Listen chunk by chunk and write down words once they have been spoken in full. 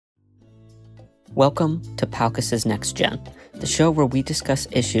Welcome to Paucus's NextGen, the show where we discuss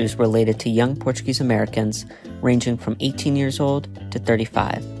issues related to young Portuguese Americans ranging from 18 years old to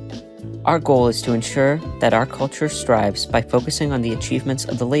 35. Our goal is to ensure that our culture strives by focusing on the achievements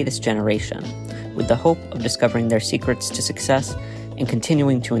of the latest generation, with the hope of discovering their secrets to success and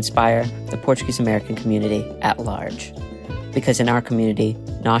continuing to inspire the Portuguese American community at large. Because in our community,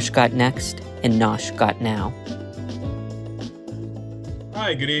 Nosh got next and Nosh got now.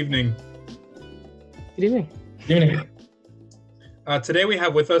 Hi, good evening. Good evening. Good evening. Today we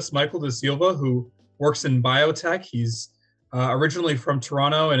have with us Michael da Silva, who works in biotech. He's originally from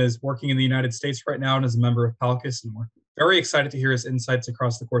Toronto and is working in the United States right now and is a member of Paucus. And we're very excited to hear his insights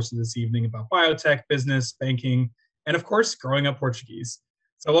across the course of this evening about biotech, business, banking, and of course, growing up Portuguese.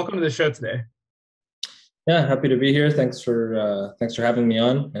 So welcome to the show today. Yeah, happy to be here. Thanks for having me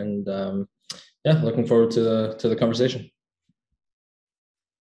on, and looking forward to the conversation.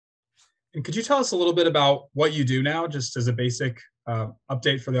 And could you tell us a little bit about what you do now, just as a basic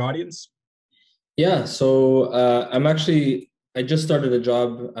update for the audience? Yeah, so I just started a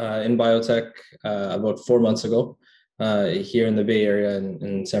job in biotech about 4 months ago here in the Bay Area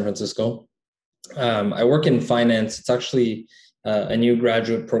in San Francisco. I work in finance. It's actually a new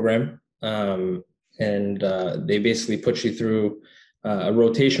graduate program, and they basically put you through a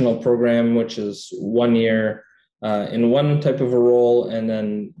rotational program, which is 1 year in one type of a role, and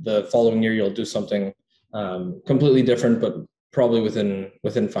then the following year you'll do something completely different, but probably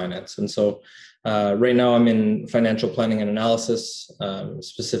within finance. And so right now I'm in financial planning and analysis,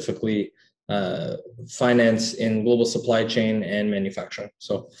 specifically finance in global supply chain and manufacturing.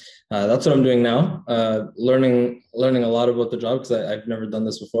 So that's what I'm doing now. Learning a lot about the job because I've never done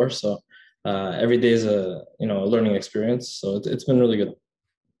this before. So every day is a learning experience. So it's been really good.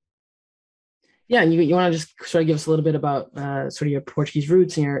 Yeah, and you want to just sort of give us a little bit about sort of your Portuguese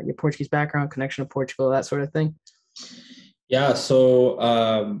roots and your Portuguese background, connection to Portugal, that sort of thing? Yeah,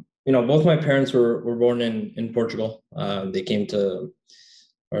 so both my parents were born in Portugal. They came to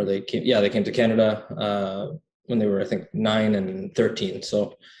Canada when they were, I think, 9 and 13.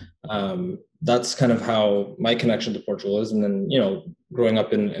 So that's kind of how my connection to Portugal is. And then, growing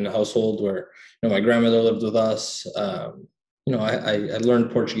up in a household where, my grandmother lived with us, I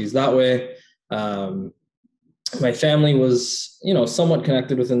learned Portuguese that way. My family was, somewhat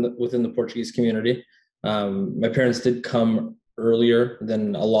connected within the Portuguese community. My parents did come earlier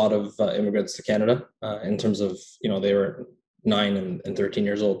than a lot of immigrants to Canada in terms of, they were 9 and 13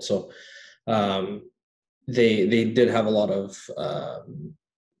 years old. So they did have a lot of,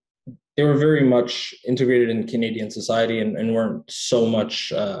 they were very much integrated in Canadian society and weren't so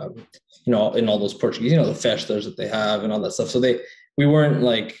much, in all those Portuguese, the festas that they have and all that stuff. So we weren't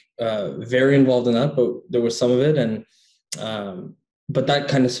like very involved in that, but there was some of it. And but that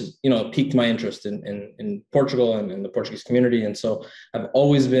kind of, piqued my interest in Portugal and in the Portuguese community. And so I've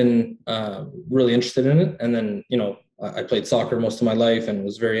always been really interested in it. And then, I played soccer most of my life and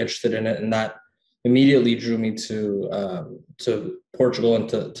was very interested in it. And that immediately drew me to Portugal and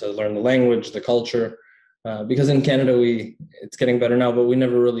to learn the language, the culture. Because in Canada, it's getting better now, but we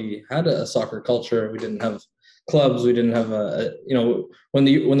never really had a soccer culture. We didn't have clubs. We didn't have when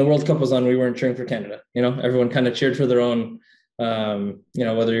the World Cup was on, we weren't cheering for Canada. Everyone kind of cheered for their own.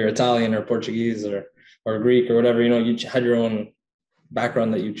 Whether you're Italian or Portuguese or Greek or whatever, you had your own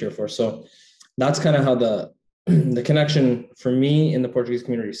background that you cheer for. So that's kind of how the connection for me in the Portuguese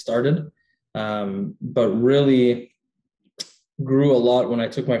community started, but really grew a lot when I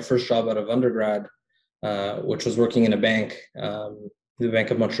took my first job out of undergrad, which was working in a bank, the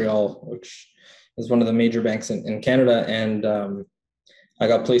Bank of Montreal, which is one of the major banks in Canada. And I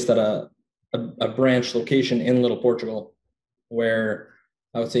got placed at a branch location in Little Portugal, where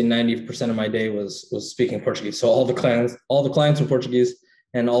I would say 90% of my day was speaking Portuguese. So all the clients were Portuguese,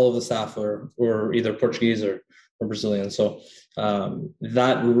 and all of the staff were either Portuguese or Brazilian. So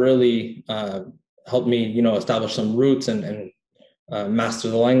that really helped me, establish some roots and master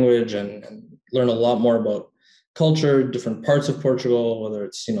the language and learn a lot more about culture, different parts of Portugal, whether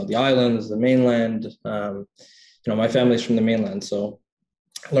it's, the islands, the mainland. My family's from the mainland, so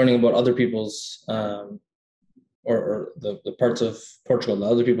learning about other people's or the parts of Portugal that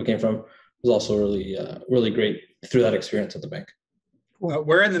other people came from was also really, really great through that experience at the bank.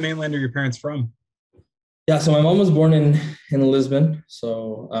 Where in the mainland are your parents from? Yeah, so my mom was born in Lisbon,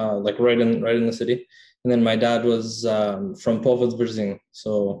 so like right in the city, and then my dad was from Povo de Varzim,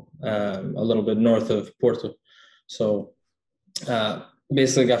 so a little bit north of Porto. So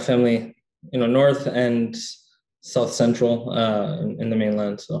basically got family, north and south central in the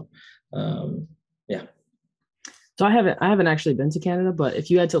mainland. So yeah. So I haven't actually been to Canada, but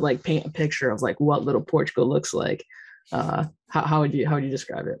if you had to like paint a picture of like what little Portugal looks like, how would you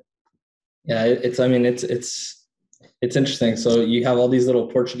describe it? Yeah, I mean, it's interesting. So you have all these little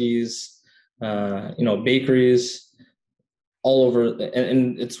Portuguese, bakeries all over,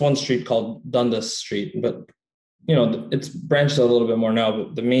 and it's one street called Dundas Street, but it's branched out a little bit more now.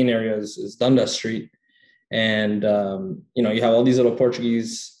 But the main area is Dundas Street, and you have all these little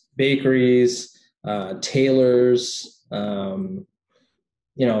Portuguese bakeries, tailors,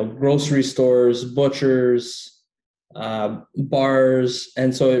 grocery stores, butchers, bars,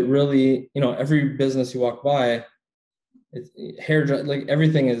 and so it really, every business you walk by, hair, like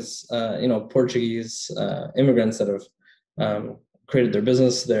everything is Portuguese immigrants that have created their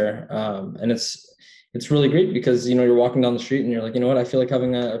business there, and it's really great because you're walking down the street and you're like, you know what, I feel like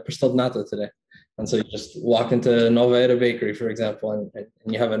having a pastel de nata today, and so you just walk into Nova Era Bakery, for example, and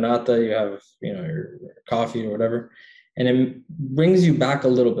you have a nata, you have your coffee or whatever, and it brings you back a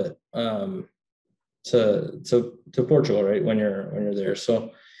little bit to Portugal, right, when you're there.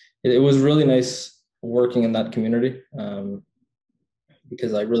 So it was really nice working in that community,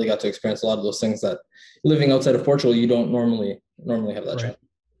 because I really got to experience a lot of those things that living outside of Portugal you don't normally have that chance.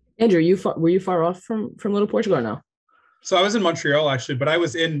 Andrew, were you far off from Little Portugal or no? So I was in Montreal actually, but I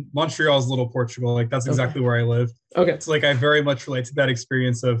was in Montreal's Little Portugal. Like that's exactly where I live. Okay. It's like I very much relate to that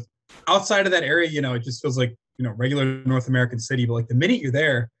experience of outside of that area, it just feels like, regular North American city. But like the minute you're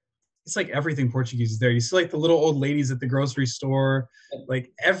there, it's like everything Portuguese is there. You see like the little old ladies at the grocery store,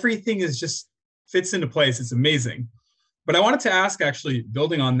 like everything is just fits into place. It's amazing. But I wanted to ask, actually,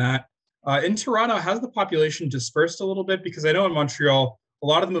 building on that, in Toronto, has the population dispersed a little bit? Because I know in Montreal, a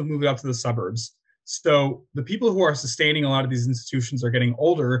lot of them have moved up to the suburbs. So the people who are sustaining a lot of these institutions are getting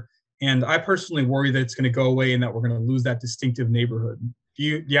older. And I personally worry that it's going to go away and that we're going to lose that distinctive neighborhood. Do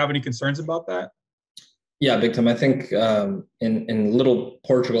you have any concerns about that? Yeah, big time. I think in Little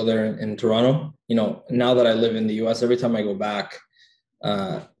Portugal there in Toronto, now that I live in the US, every time I go back,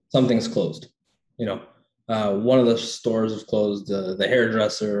 something's closed. One of the stores is closed, the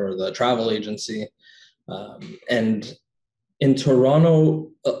hairdresser or the travel agency. And in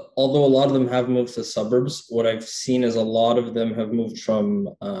Toronto, although a lot of them have moved to suburbs, what I've seen is a lot of them have moved from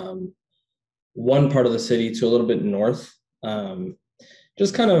one part of the city to a little bit north.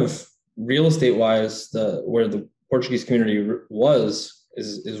 Just kind of real estate wise, where the Portuguese community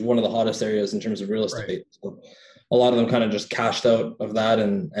is one of the hottest areas in terms of real estate. Right. So a lot of them kind of just cashed out of that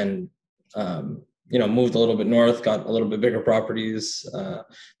and moved a little bit north, got a little bit bigger properties,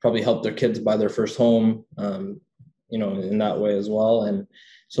 probably helped their kids buy their first home, in that way as well. And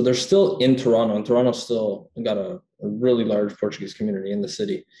so they're still in Toronto, and Toronto's still got a really large Portuguese community in the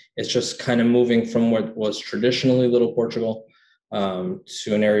city. It's just kind of moving from what was traditionally Little Portugal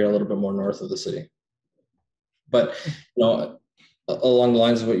to an area a little bit more north of the city. But, along the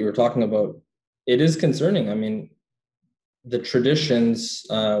lines of what you were talking about, it is concerning. I mean, the traditions,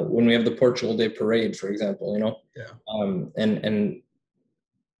 when we have the Portugal Day Parade, for example, and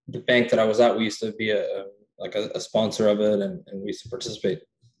the bank that I was at, we used to be a sponsor of it, and we used to participate.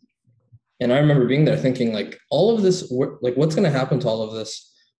 And I remember being there thinking, like, all of this, like, what's going to happen to all of this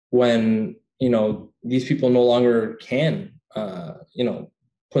when, these people no longer can,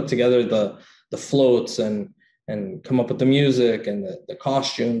 put together the floats and come up with the music and the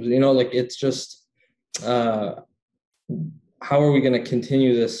costumes, it's just, how are we going to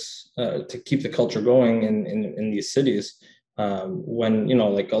continue this to keep the culture going in these cities when,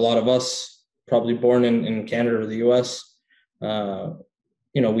 like a lot of us probably born in Canada or the US,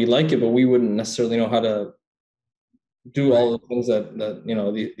 we like it, but we wouldn't necessarily know how to do all the things that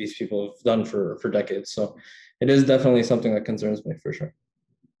these people have done for decades. So it is definitely something that concerns me for sure.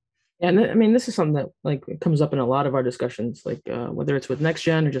 And I mean, this is something that like it comes up in a lot of our discussions, like whether it's with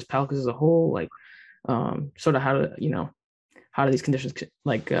NextGen or just Palcus as a whole, like sort of how do these conditions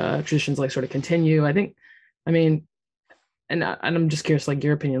like traditions like sort of continue? I mean, and I'm just curious, like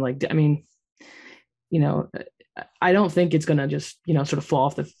your opinion, like, I mean, I don't think it's going to just, sort of fall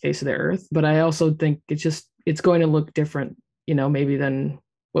off the face of the earth, but I also think it's going to look different, maybe than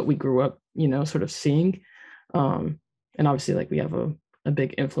what we grew up, sort of seeing. And obviously like we have a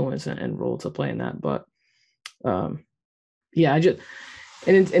big influence and role to play in that, but yeah,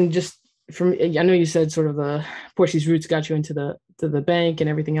 just from, I know you said sort of the Portuguese roots got you into the bank and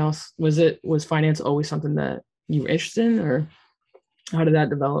everything else. Was finance always something that you were interested in, or how did that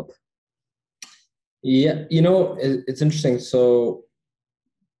develop? Yeah, it's interesting. So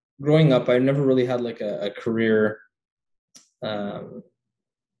growing up, I never really had like a career or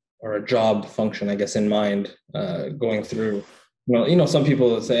a job function, I guess, in mind going through some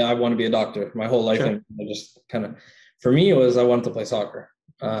people say, I want to be a doctor my whole life. Sure. And I just kind of, for me, it was, I wanted to play soccer.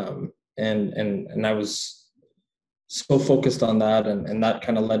 And I was so focused on that. And that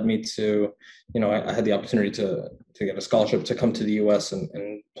kind of led me to, I had the opportunity to get a scholarship to come to the US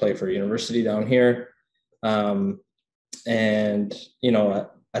and play for a university down here. And,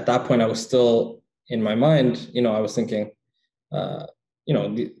 at that point I was still in my mind, I was thinking,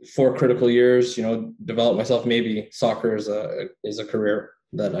 the 4 critical years, develop myself. Maybe soccer is a career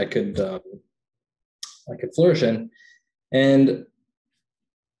that I could flourish in. And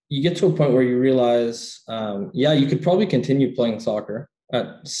you get to a point where you realize, you could probably continue playing soccer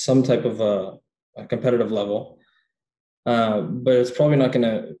at some type of a competitive level, but it's probably not going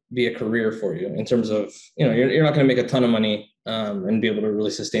to be a career for you in terms of, you're not going to make a ton of money and be able to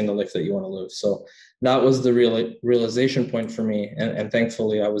really sustain the life that you want to live. So that was the realization point for me. And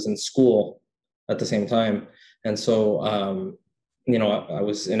thankfully I was in school at the same time. And so, I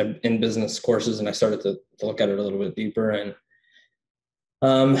was in business courses, and I started to look at it a little bit deeper. And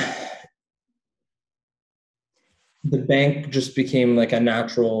the bank just became like a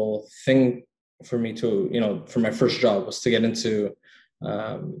natural thing for me to, for my first job was to get into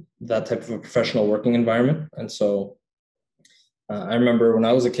that type of a professional working environment. And so I remember when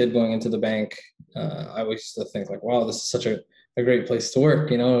I was a kid going into the bank, I always used to think like, wow, this is such a great place to work.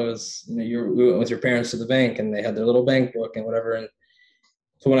 It was, we went with your parents to the bank and they had their little bank book and whatever. And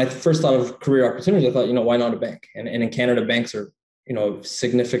so when I first thought of career opportunities, I thought, why not a bank? And in Canada, banks are, a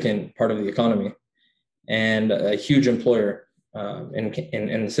significant part of the economy and a huge employer in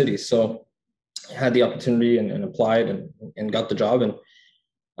the city. So I had the opportunity and applied and got the job.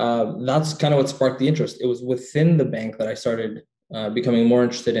 And that's kind of what sparked the interest. It was within the bank that I started becoming more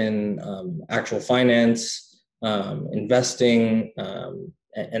interested in actual finance, investing,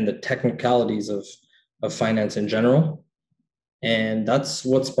 and the technicalities of finance in general. And that's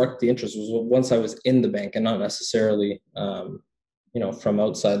what sparked the interest, was once I was in the bank and not necessarily, from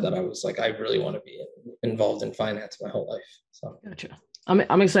outside, that I was like, I really want to be involved in finance my whole life. So Gotcha.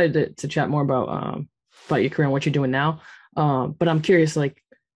 I'm excited to chat more about your career and what you're doing now. But I'm curious, like,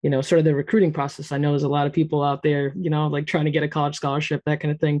 sort of the recruiting process. I know there's a lot of people out there, like trying to get a college scholarship, that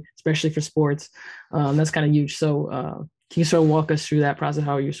kind of thing, especially for sports. That's kind of huge. So can you sort of walk us through that process,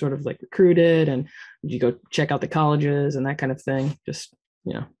 how you sort of like recruited, and did you go check out the colleges and that kind of thing? Just,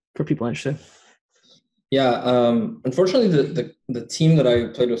 for people interested. Yeah. Unfortunately, the team that I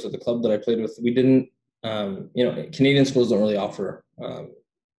played with, or the club that I played with, we didn't, Canadian schools don't really offer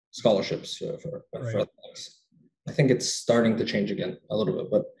scholarships for athletics. I think it's starting to change again a little bit,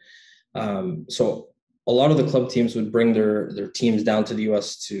 but so a lot of the club teams would bring their teams down to the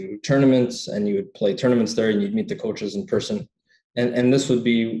US to tournaments, and you would play tournaments there, and you'd meet the coaches in person. And this would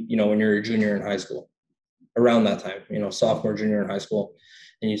be, when you're a junior in high school, around that time, sophomore, junior in high school,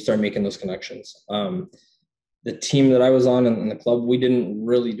 and you start making those connections. The team that I was on in the club, we didn't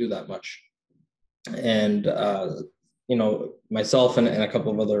really do that much. And, myself and a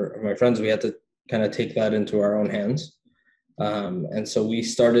couple of of my friends, we had to kind of take that into our own hands. And so we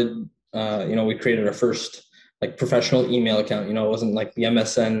started, we created our first like professional email account. It wasn't like the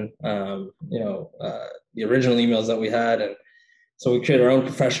MSN, the original emails that we had. And so we created our own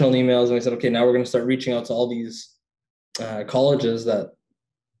professional emails, and we said, okay, now we're going to start reaching out to all these colleges that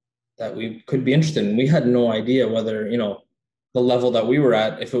we could be interested in. We had no idea whether, the level that we were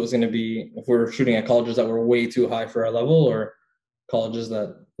at, if it was going to be, if we were shooting at colleges that were way too high for our level, or colleges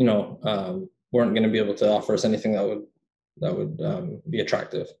that, weren't going to be able to offer us anything that would be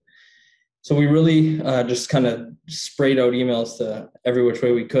attractive. So we really just kind of sprayed out emails to every which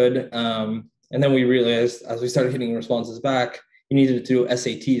way we could. And then we realized, as we started getting responses back, you needed to do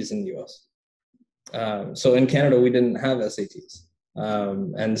SATs in the US. So in Canada, we didn't have SATs.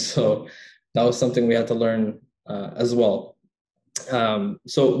 And so that was something we had to learn as well.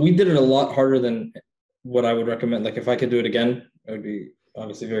 So we did it a lot harder than what I would recommend. Like if I could do it again, it would be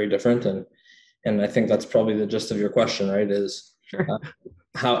obviously very different. And I think that's probably the gist of your question, right? Is sure.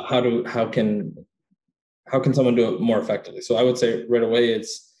 How can someone do it more effectively? So I would say right away,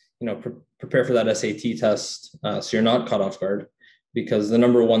 it's, prepare for that SAT test, so you're not caught off guard, because the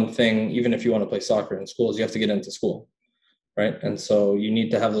number one thing, even if you want to play soccer in school, is you have to get into school, right? And so you need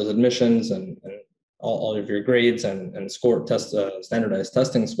to have those admissions and all of your grades and standardized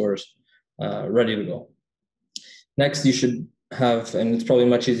testing scores ready to go. Next, you should have, and it's probably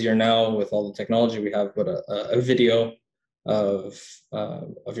much easier now with all the technology we have, but a video of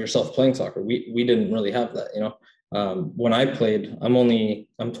yourself playing soccer. We didn't really have that, when I played, I'm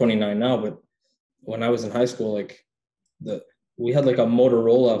 29 now, but when I was in high school, like we had like a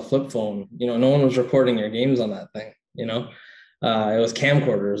Motorola flip phone, no one was recording your games on that thing, It was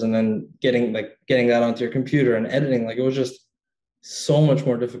camcorders, and then getting that onto your computer and editing. Like, it was just so much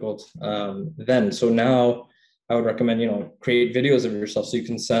more difficult then. So now I would recommend, create videos of yourself so you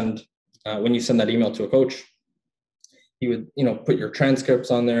can send, when you send that email to a coach, you would, put your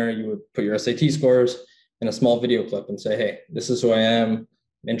transcripts on there, you would put your SAT scores in a small video clip and say, hey, this is who I am.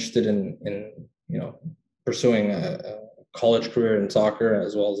 I'm interested in pursuing a college career in soccer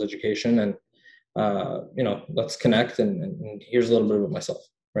as well as education. And, let's connect and here's a little bit about myself.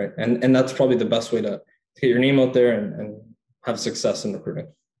 Right. And that's probably the best way to get your name out there and have success in recruiting.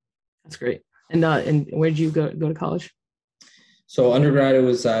 That's great. And where did you go to college? So undergrad, it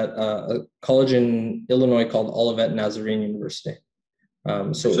was at a college in Illinois called Olivet Nazarene University.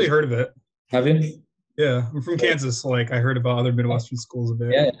 Actually heard of it. Have you? Yeah, I'm from Kansas. So, I heard about other Midwestern schools a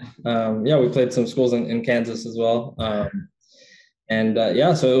bit. Yeah. We played some schools in Kansas as well. So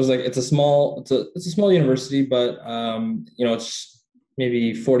it was it's a small university, but it's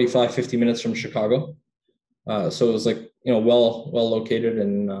maybe 45, 50 minutes from Chicago. So it was well located,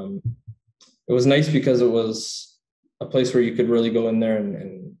 and it was nice because it was a place where you could really go in there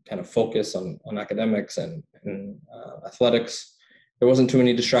and kind of focus on academics and athletics. There wasn't too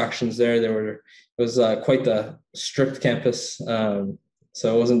many distractions there. It was quite the strict campus. So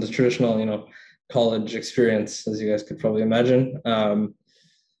it wasn't the traditional, college experience, as you guys could probably imagine.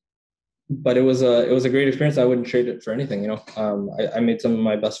 But it was a great experience. I wouldn't trade it for anything. I made some of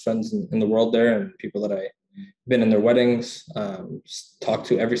my best friends in the world there, and people that I been in their weddings, talked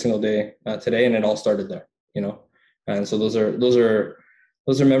to every single day today, and it all started there. And so those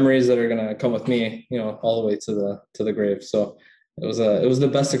are memories that are gonna come with me, all the way to the grave. So it was the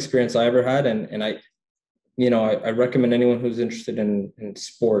best experience I ever had, and I recommend anyone who's interested in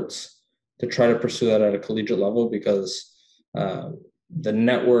sports to try to pursue that at a collegiate level, because the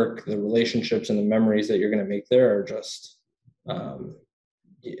network, the relationships, and the memories that you're going to make there are just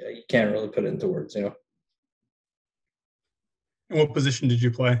you can't really put it into words. And what position did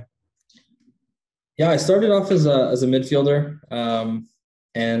you play? Yeah, I started off as a midfielder,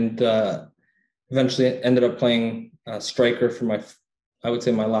 and eventually ended up playing striker for my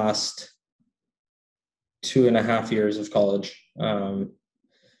last 2.5 years of college.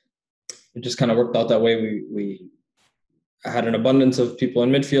 It just kind of worked out that way. We had an abundance of people in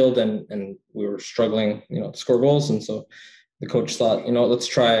midfield, and we were struggling, to score goals. And so the coach thought, let's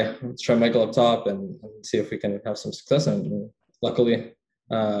try Michael up top and see if we can have some success. And luckily,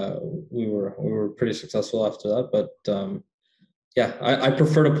 we were pretty successful after that. But I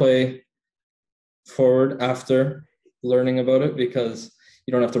prefer to play forward after learning about it, because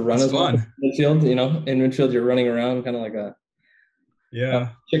you don't have to run as much in midfield. In midfield, you're running around kind of like a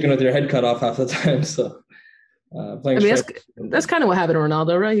chicken with your head cut off half the time. So playing. That's kind of what happened to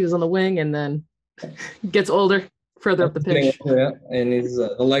Ronaldo, right? He was on the wing and then gets older further up the pitch. Yeah, and he's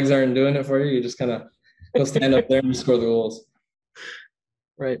the legs aren't doing it for you. You just kind of go stand up there and score the goals.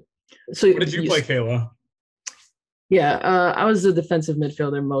 Right. So what did you play, Kayla? Yeah, I was a defensive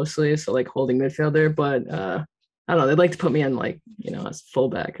midfielder mostly, so holding midfielder. But I don't know. They'd like to put me in as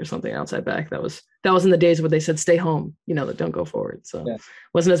fullback or something, outside back. That was in the days where they said stay home, that don't go forward. So it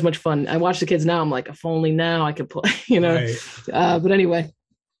wasn't as much fun. I watch the kids now. I'm like, if only now I could play, Right. But anyway.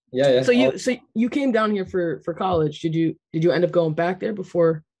 Yeah. So you came down here for college. Did you end up going back there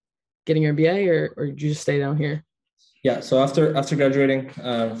before getting your MBA, or did you just stay down here? Yeah. So after graduating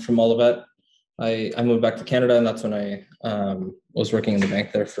from Olivet, I moved back to Canada, and that's when I was working in the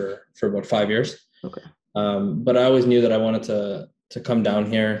bank there for about 5 years. Okay. But I always knew that I wanted to come down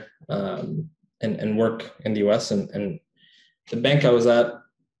here and work in the US, and the bank I was at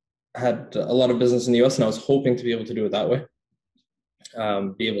had a lot of business in the US, and I was hoping to be able to do it that way.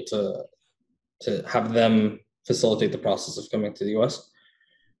 Be able to have them facilitate the process of coming to the US.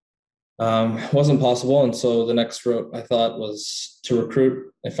 Wasn't possible, and so the next route I thought was to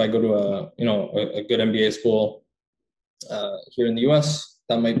recruit. If I go to a good MBA school here in the US,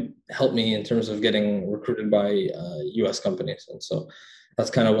 that might help me in terms of getting recruited by US companies. And so that's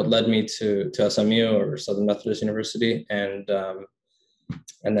kind of what led me to SMU, or Southern Methodist University, and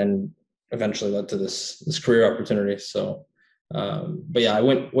then eventually led to this career opportunity. So but yeah, I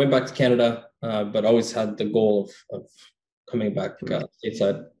went back to Canada, but always had the goal of coming back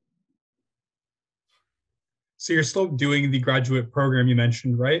stateside. So you're still doing the graduate program you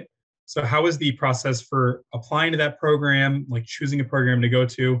mentioned, right? So how is the process for applying to that program, choosing a program to go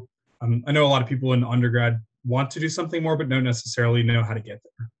to? I know a lot of people in undergrad want to do something more, but don't necessarily know how to get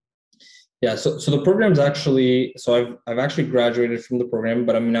there. Yeah, so the program's actually, I've actually graduated from the program,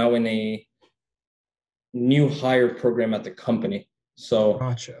 but I'm now in a new hire program at the company. So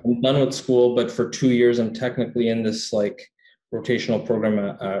Gotcha. I'm done with school, but for 2 years, I'm technically in this rotational program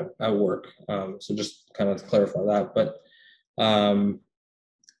at work. So just kind of to clarify that. But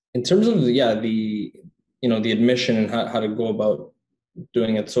in terms of the admission and how to go about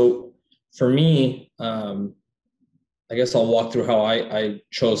doing it. So for me, I guess I'll walk through how I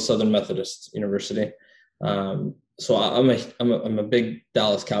chose Southern Methodist University. So I'm a big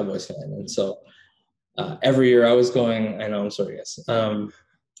Dallas Cowboys fan, and so every year I was going. I know, I'm sorry, guys.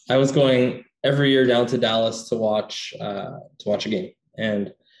 I was going every year down to Dallas to watch a game,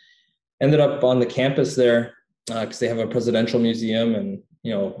 and ended up on the campus there because they have a presidential museum. And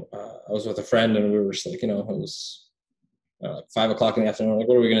I was with a friend, and we were just like, it was 5 o'clock in the afternoon. Like,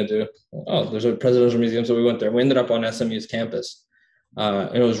 what are we gonna do? Oh, there's a presidential museum, so we went there. We ended up on SMU's campus,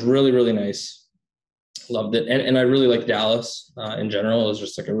 and it was really, really nice. Loved it, and I really like Dallas in general. It was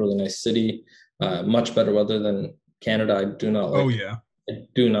just like a really nice city. Much better weather than Canada. I do not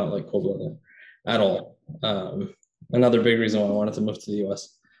like cold weather at all. Another big reason why I wanted to move to the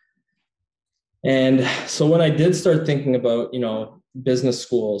US. And so when I did start thinking about, business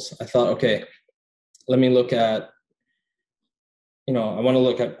schools, I thought, okay, let me look at, I want to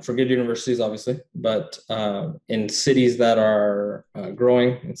look at for good universities, obviously, but in cities that are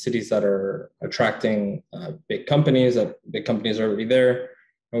growing, in cities that are attracting big companies, that big companies are already there,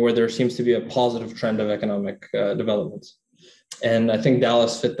 and where there seems to be a positive trend of economic developments. And I think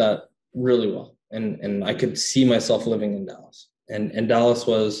Dallas fit that really well. And I could see myself living in Dallas. And Dallas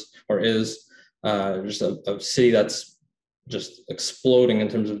was, or is, just a city that's just exploding in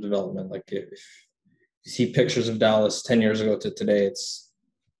terms of development. Like if you see pictures of Dallas 10 years ago to today, it's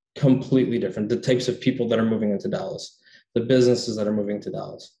completely different. The types of people that are moving into Dallas, the businesses that are moving to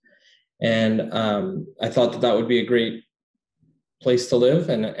Dallas. And I thought that would be a great place to live.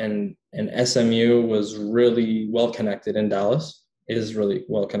 And SMU was really well connected in Dallas, is really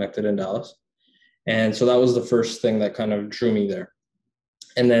well connected in Dallas. And so that was the first thing that kind of drew me there.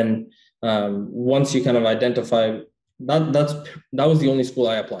 And then once you kind of identify that was the only school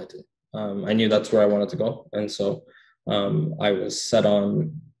I applied to. I knew that's where I wanted to go. And so I was set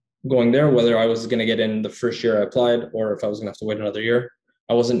on going there, whether I was going to get in the first year I applied or if I was going to have to wait another year.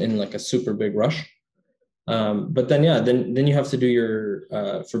 I wasn't in like a super big rush. But then you have to do your,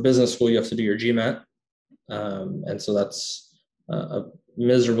 for business school, you have to do your GMAT. And so that's a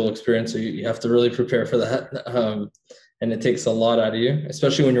miserable experience. So you have to really prepare for that. And it takes a lot out of you,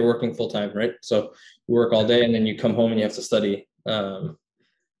 especially when you're working full time, right? So you work all day and then you come home and you have to study,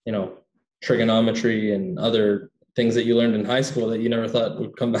 trigonometry and other things that you learned in high school that you never thought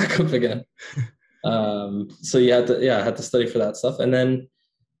would come back up again. So you had to study for that stuff. And then,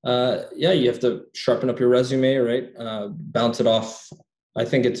 you have to sharpen up your resume, right? Bounce it off. I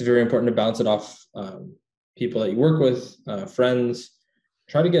think it's very important to bounce it off people that you work with, friends.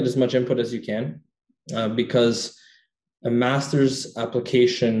 Try to get as much input as you can because a master's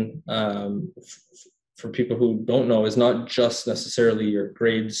application, for people who don't know, is not just necessarily your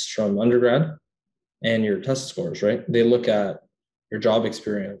grades from undergrad and your test scores, right? They look at your job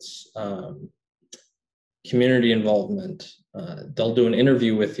experience, community involvement. They'll do an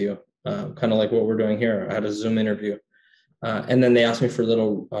interview with you, kind of like what we're doing here. I had a Zoom interview. And then they asked me for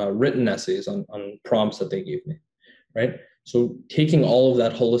little written essays on prompts that they gave me, right? So taking all of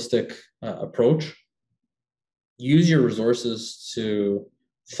that holistic approach, use your resources to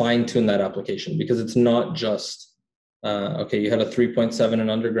fine tune that application, because it's not just, okay, you had a 3.7 in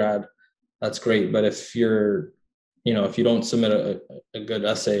undergrad, that's great. But if you're, if you don't submit a good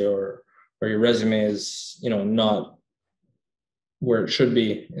essay or your resume is, not where it should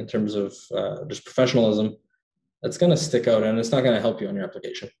be in terms of just professionalism, that's going to stick out and it's not going to help you on your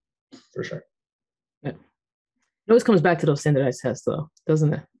application for sure. Yeah. It always comes back to those standardized tests though,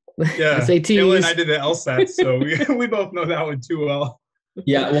 doesn't it? Yeah. SATs. Taylor and I did the LSAT, so we both know that one too well.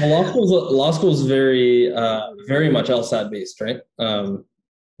 Yeah, well, law school is very much LSAT based, right? I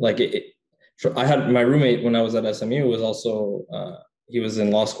had my roommate when I was at SMU was also he was in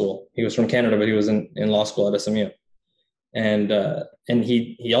law school. He was from Canada, but he was in law school at SMU, and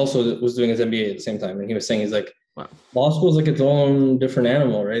he also was doing his MBA at the same time. And he was saying, he's like, wow, law school is like its own different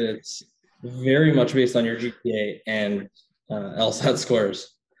animal, right? It's very much based on your GPA and LSAT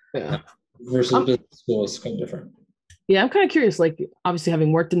scores. Yeah. Versus business school is quite different. Yeah, I'm kind of curious, like obviously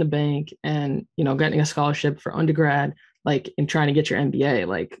having worked in the bank and, getting a scholarship for undergrad, like and trying to get your MBA,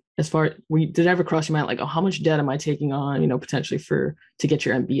 like as far, did it ever cross your mind, like, oh, how much debt am I taking on, potentially to get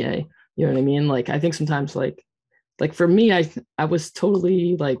your MBA? You know what I mean? Like, I think sometimes like for me, I was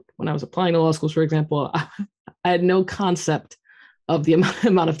totally like, when I was applying to law schools, for example, I had no concept of the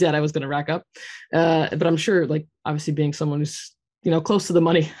amount of debt I was going to rack up. But I'm sure, like, obviously being someone who's, close to the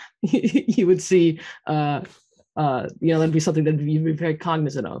money, you would see, that'd be something that you'd be very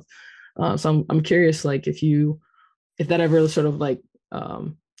cognizant of. So I'm curious, like if that ever sort of like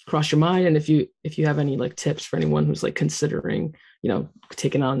crossed your mind, and if you have any like tips for anyone who's like considering,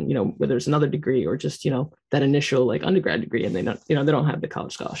 taking on, whether it's another degree or just, that initial like undergrad degree, and they don't have the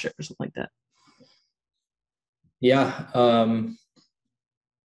college scholarship or something like that. Yeah.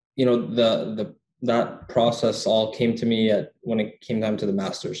 That process all came to me when it came time to the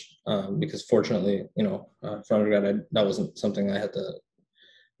master's, because fortunately, for undergrad, that wasn't something I had to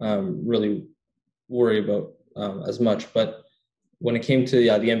really worry about as much. But when it came to the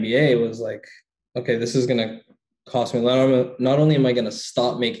MBA, it was like, okay, this is going to cost me. Not only am I going to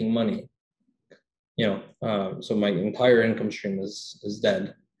stop making money, so my entire income stream is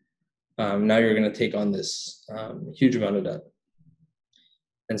dead. Now you're going to take on this huge amount of debt.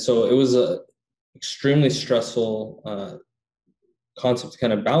 And so it was a extremely stressful concept to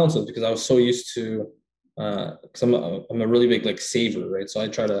kind of balance with, because I was so used to, because I'm a really big like saver, right? So I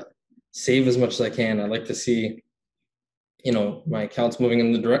try to save as much as I can. I like to see, my accounts moving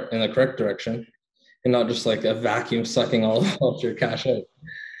in the correct direction, and not just like a vacuum sucking all of your cash out.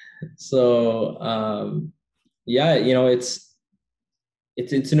 So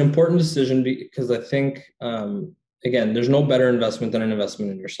it's an important decision, because I think again, there's no better investment than an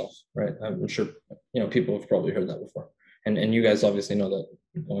investment in yourself, right? I'm sure people have probably heard that before, and you guys obviously know that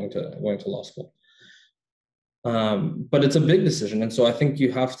going to law school. But it's a big decision, and so I think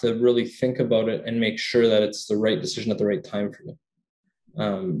you have to really think about it and make sure that it's the right decision at the right time for you.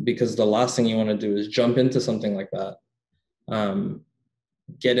 Because the last thing you want to do is jump into something like that,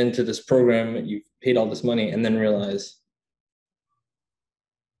 get into this program, you've paid all this money, and then realize,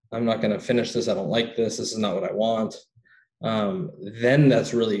 I'm not going to finish this. I don't like this. This is not what I want. Then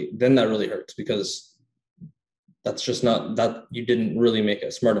that really hurts, because that's just not that you didn't really make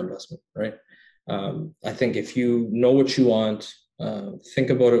a smart investment, right? I think if you know what you want, think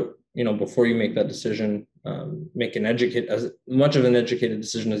about it, before you make that decision. Make as much of an educated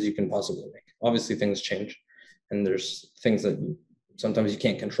decision as you can possibly make. Obviously, things change, and there's things that sometimes you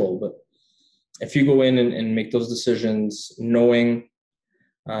can't control. But if you go in and make those decisions, knowing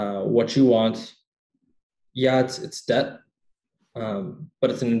what you want, it's debt, but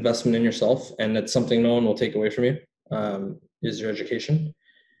it's an investment in yourself, and it's something no one will take away from you, is your education.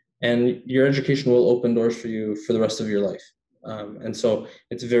 And your education will open doors for you for the rest of your life. And so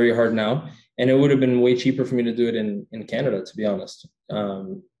it's very hard now, and it would have been way cheaper for me to do it in Canada, to be honest,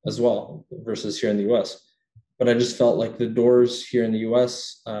 as well, versus here in the US. But I just felt like the doors here in the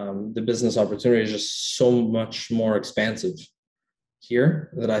US, the business opportunity is just so much more expansive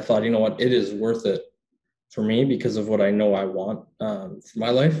here, that I thought, it is worth it for me, because of what I know I want for my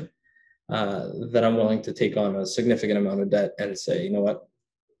life, that I'm willing to take on a significant amount of debt and say,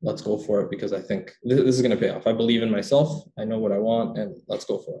 let's go for it, because I think this is going to pay off. I believe in myself. I know what I want, and let's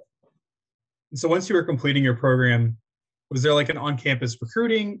go for it. So once you were completing your program, was there like an on-campus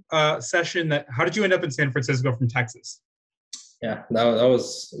recruiting session? How did you end up in San Francisco from Texas? Yeah, that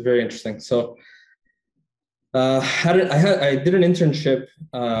was very interesting. So I did an internship.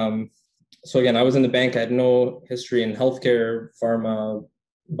 So again, I was in the bank. I had no history in healthcare, pharma,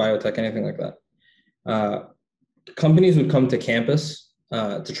 biotech, anything like that. Companies would come to campus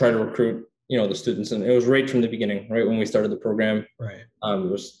to try to recruit, the students, and it was right from the beginning, right when we started the program. Right. There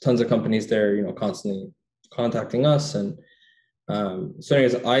was tons of companies there, constantly contacting us, and so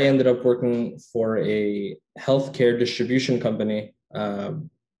anyways, I ended up working for a healthcare distribution company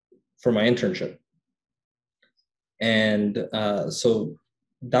for my internship. And so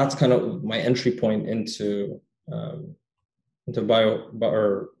that's kind of my entry point into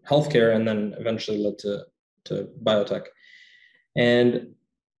or healthcare, and then eventually led to biotech. And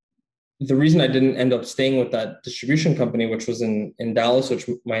the reason I didn't end up staying with that distribution company, which was in Dallas, which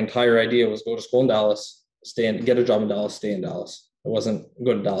my entire idea was go to school in Dallas, get a job in Dallas, stay in Dallas. It wasn't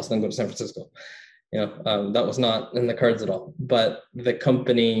go to Dallas, then go to San Francisco. That was not in the cards at all. But the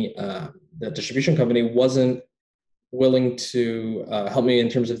company, the distribution company, wasn't willing to help me in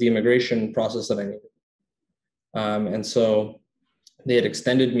terms of the immigration process that I needed. And so they had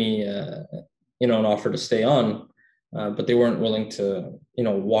extended me, an offer to stay on, but they weren't willing to,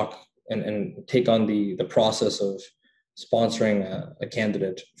 walk and take on the process of sponsoring a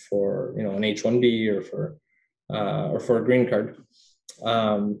candidate for, an H-1B or for a green card.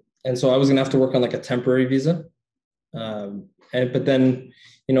 And so I was gonna have to work on like a temporary visa. But then,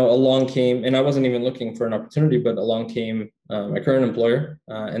 along came, and I wasn't even looking for an opportunity, but along came my current employer,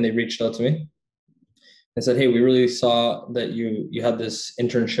 and they reached out to me and said, "Hey, we really saw that you had this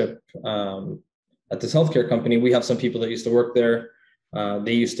internship at this healthcare company. We have some people that used to work there.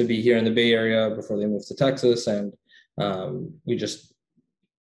 They used to be here in the Bay Area before they moved to Texas, and we just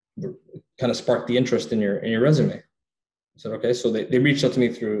kind of sparked the interest in your resume. I said, okay, so they reached out to me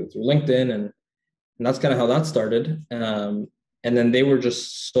through LinkedIn, and that's kind of how that started. And then they were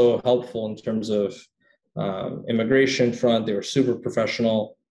just so helpful in terms of immigration front. They were super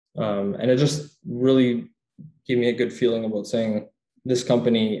professional, and it just really gave me a good feeling about saying this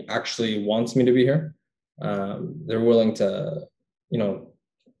company actually wants me to be here. They're willing to,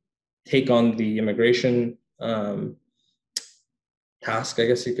 take on the immigration task, I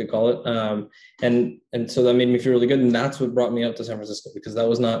guess you could call it. And so that made me feel really good. And that's what brought me out to San Francisco, because that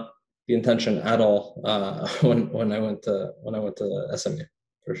was not the intention at all when I went to SMU,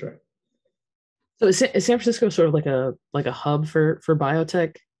 for sure. So is San Francisco sort of like a hub for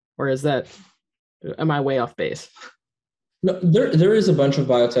biotech, or am I way off base? No, there is a bunch of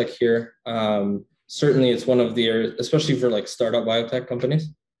biotech here. Certainly, it's one of the, especially for like startup biotech companies.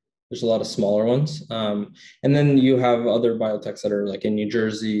 There's a lot of smaller ones, and then you have other biotechs that are like in New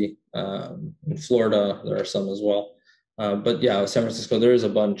Jersey, in Florida. There are some as well, but yeah, San Francisco, there is a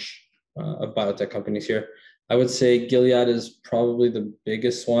bunch of biotech companies here. I would say Gilead is probably the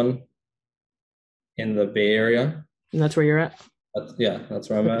biggest one in the Bay Area. And that's where you're at? That's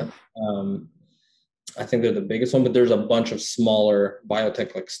where I'm at. I think they're the biggest one, but there's a bunch of smaller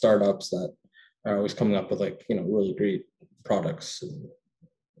biotech like startups that are always coming up with like, really great products and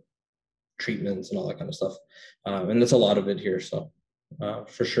treatments and all that kind of stuff. And there's a lot of it here. So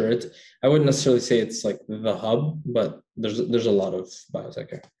for sure, I wouldn't necessarily say it's like the hub, but there's a lot of biotech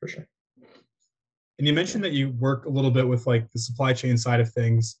here for sure. And you mentioned that you work a little bit with like the supply chain side of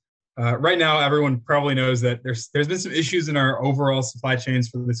things. Right now, everyone probably knows that there's been some issues in our overall supply chains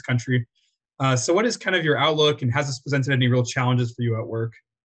for this country. So what is kind of your outlook, and has this presented any real challenges for you at work?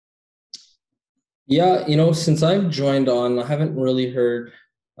 Yeah, since I've joined on, I haven't really heard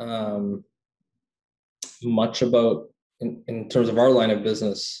much about, in terms of our line of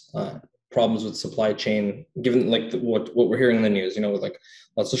business, problems with supply chain, given like what we're hearing in the news, with like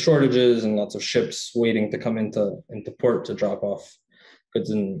lots of shortages and lots of ships waiting to come into port to drop off goods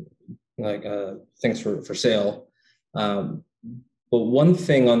and like things for sale. But one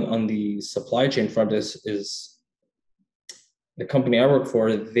thing on the supply chain front is the company I work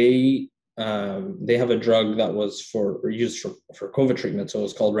for, they have a drug that was used for COVID treatment. So it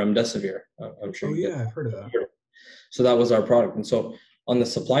was called remdesivir. I'm sure. Oh yeah, I've heard of that. So that was our product. And so on the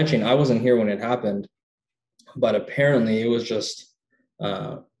supply chain, I wasn't here when it happened, but apparently it was just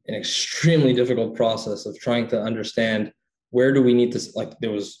an extremely difficult process of trying to understand where do we need to, like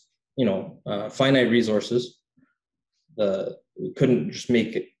there was, finite resources. We couldn't just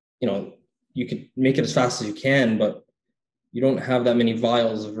make it, you could make it as fast as you can, but you don't have that many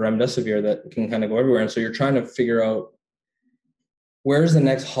vials of remdesivir that can kind of go everywhere. And so you're trying to figure out, where's the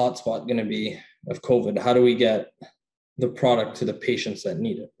next hotspot going to be of COVID? How do we get the product to the patients that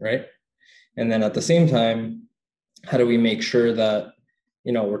need it, right? And then at the same time, how do we make sure that,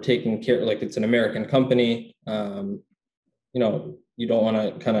 we're taking care, like it's an American company, you don't want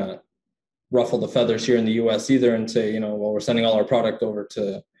to kind of ruffle the feathers here in the US either and say, well, we're sending all our product over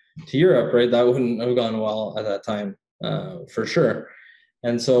to Europe, right? That wouldn't have gone well at that time, for sure.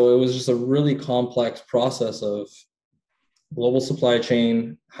 And so it was just a really complex process of global supply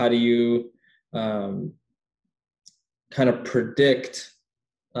chain. How do you kind of predict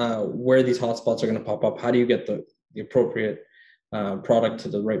where these hotspots are going to pop up? How do you get the appropriate product to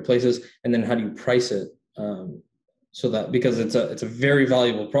the right places? And then how do you price it? So that, because it's a very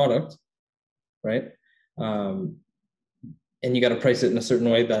valuable product, right? And you got to price it in a certain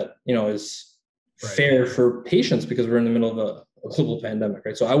way that, is fair for patients, because we're in the middle of a global pandemic,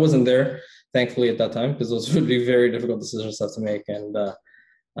 right? So I wasn't there, thankfully, at that time, because those would be very difficult decisions to have to make. And,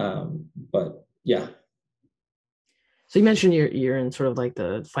 but yeah. So you mentioned you're in sort of like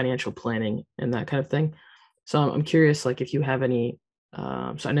the financial planning and that kind of thing. So I'm curious, like if you have any,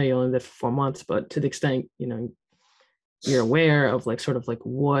 so I know you only lived for 4 months, but to the extent, you're aware of like sort of like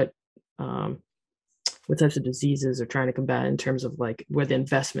what types of diseases are trying to combat in terms of like where the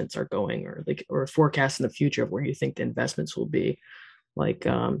investments are going, or forecasts in the future of where you think the investments will be, like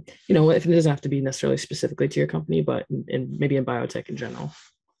if it doesn't have to be necessarily specifically to your company, but in maybe in biotech in general.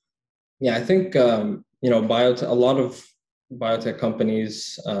 Yeah, I think biotech, a lot of biotech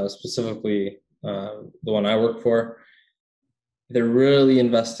companies, specifically the one I work for, they're really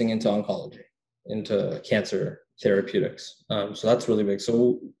investing into oncology, into cancer therapeutics. So that's really big.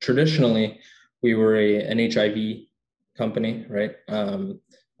 So traditionally, we were an HIV company, right?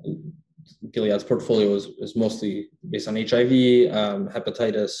 Gilead's portfolio is mostly based on HIV,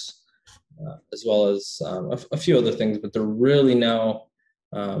 hepatitis, as well as a few other things, but they're really now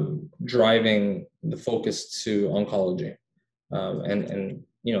driving the focus to oncology. And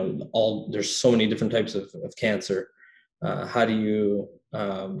there's so many different types of cancer. How do you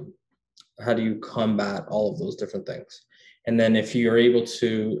combat all of those different things? And then if you're able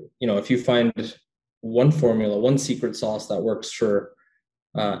to, if you find one formula, one secret sauce that works for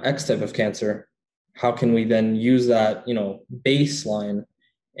X type of cancer, how can we then use that, baseline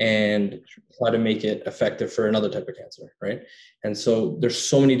and try to make it effective for another type of cancer, right? And so there's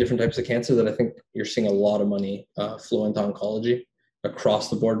so many different types of cancer that I think you're seeing a lot of money flow into oncology across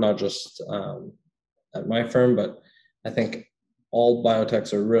the board, not just at my firm, but I think all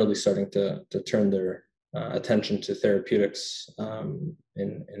biotechs are really starting to turn their attention to therapeutics in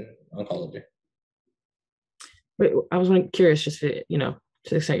oncology. But I was curious, just to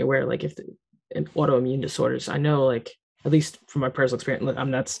the extent you're aware, like if in autoimmune disorders, I know, like at least from my personal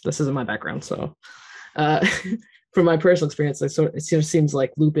experience, this isn't my background, so from my personal experience, it seems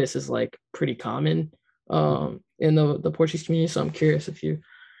like lupus is like pretty common in the Portuguese community. So I'm curious if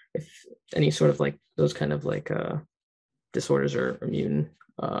any sort of like those kind of like disorders or immune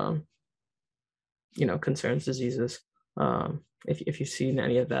concerns, diseases, if you've seen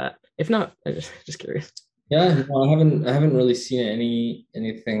any of that. If not, I'm just curious. Yeah, no, I haven't really seen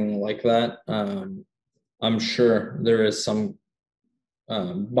anything like that. I'm sure there is some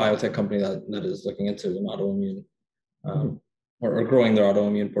biotech company that is looking into an autoimmune or growing their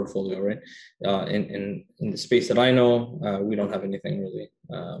autoimmune portfolio, right? In the space that I know, we don't have anything really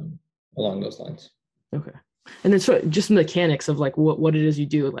along those lines. Okay. And then so just mechanics of like what it is you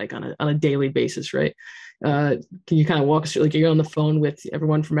do like on a daily basis, right? Can you kind of walk us through, like you're on the phone with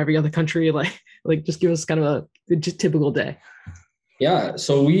everyone from every other country, like just give us kind of a just typical day? Yeah.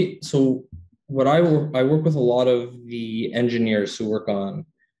 So what I work with a lot of the engineers who work on,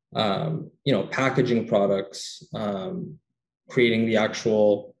 packaging products, creating the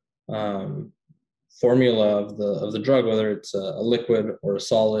actual formula of the drug, whether it's a liquid or a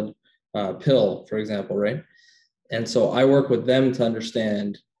solid pill, for example, right? And so I work with them to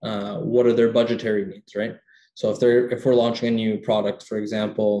understand what are their budgetary needs, right? So if we're launching a new product, for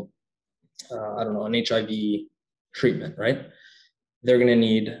example, I don't know, an HIV treatment, right? They're going to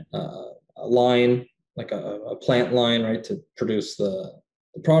need a line, like a plant line, right, to produce the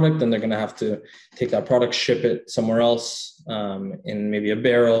product. Then they're going to have to take that product, ship it somewhere else in maybe a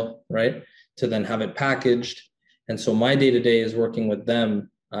barrel, right, to then have it packaged. And so my day-to-day is working with them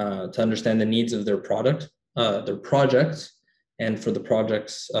to understand the needs of their product, their projects, and for the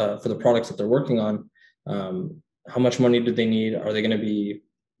products that they're working on. How much money do they need? Are they going to be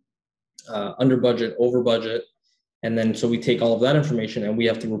under budget, over budget? And then so we take all of that information and we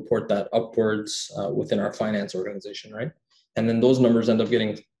have to report that upwards within our finance organization, right? And then those numbers end up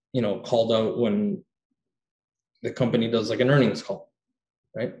getting, called out when the company does like an earnings call,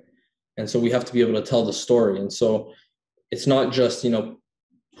 right? And so we have to be able to tell the story. And so it's not just,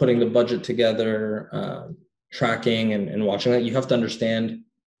 putting the budget together, tracking and watching that. You have to understand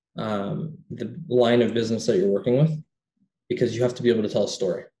the line of business that you're working with, because you have to be able to tell a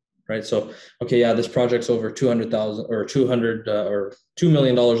story, right? So, okay, yeah, this project's over 200,000 or 200 or $2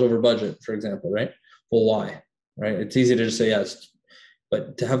 million over budget, for example, right? Well, why, right? It's easy to just say yes,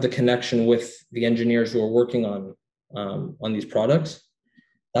 but to have the connection with the engineers who are working on these products,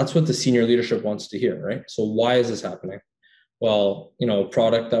 that's what the senior leadership wants to hear, right? So why is this happening? Well, a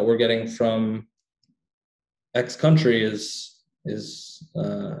product that we're getting from X country is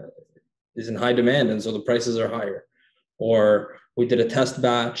in high demand, and so the prices are higher. Or we did a test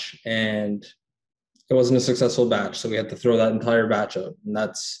batch and it wasn't a successful batch, so we had to throw that entire batch out, and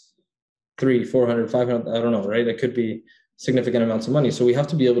that's 300, 400, 500, I don't know, right? It could be significant amounts of money. So we have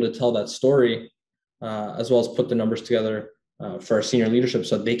to be able to tell that story as well as put the numbers together for our senior leadership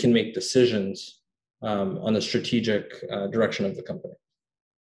so they can make decisions on the strategic direction of the company.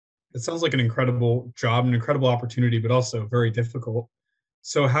 It sounds like an incredible job, an incredible opportunity, but also very difficult.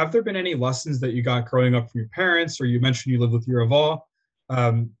 So have there been any lessons that you got growing up from your parents, or you mentioned you live with your Aval?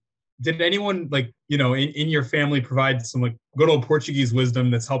 Did anyone in your family provide some like good old Portuguese wisdom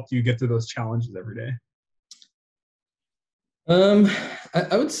that's helped you get through those challenges every day?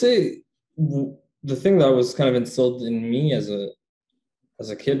 I would say the thing that was kind of instilled in me as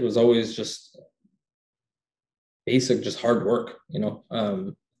a kid was always just basic, just hard work,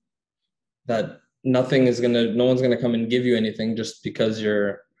 that no one's gonna come and give you anything just because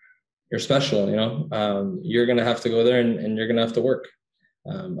you're special, you're gonna have to go there and you're gonna have to work.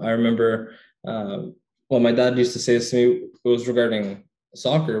 I remember, my dad used to say this to me, it was regarding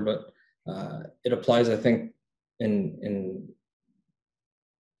soccer, but it applies, I think, in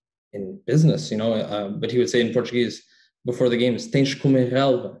in business, but he would say in Portuguese before the games, tens que comer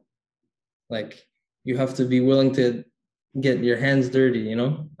relva. Like, you have to be willing to get your hands dirty,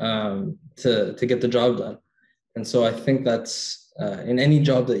 to get the job done. And so I think that's in any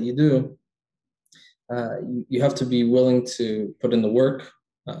job that you do, you have to be willing to put in the work,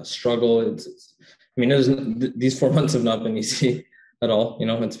 struggle. These 4 months have not been easy at all.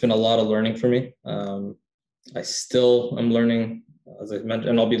 It's been a lot of learning for me. I still am learning, as I mentioned,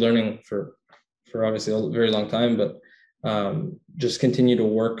 and I'll be learning for obviously a very long time, but just continue to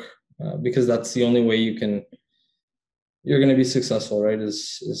work because that's the only way you're going to be successful, right?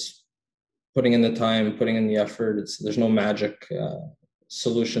 Is putting in the time, putting in the effort. There's no magic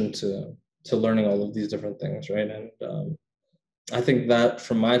solution to learning all of these different things, right? And I think that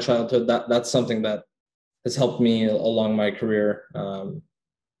from my childhood, that's something that has helped me along my career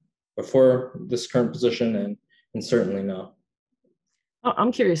before this current position and certainly now.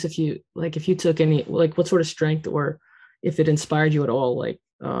 I'm curious if you took any, what sort of strength, or if it inspired you at all,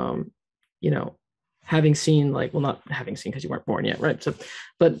 having seen, not having seen because you weren't born yet, right? So,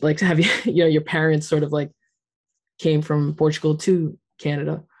 but have you, your parents sort of came from Portugal to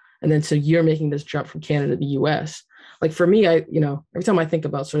Canada, and then so you're making this jump from Canada to the US. For me, every time I think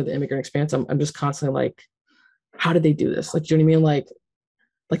about sort of the immigrant experience, I'm just constantly how did they do this? Do you know what I mean?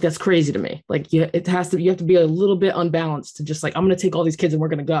 That's crazy to me. You have to be a little bit unbalanced to just I'm going to take all these kids and we're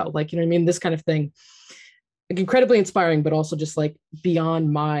going to go. You know what I mean? This kind of thing, incredibly inspiring, but also just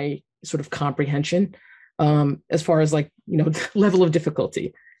beyond my sort of comprehension as far as level of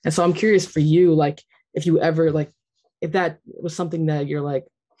difficulty. And so I'm curious for you, if you ever if that was something that you're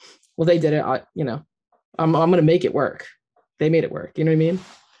well, they did it, I'm going to make it work. They made it work. You know what I mean?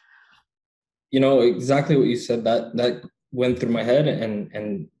 Exactly what you said, that went through my head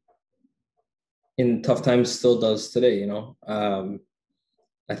and in tough times still does today.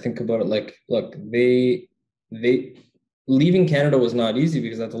 I think about it look, they leaving Canada was not easy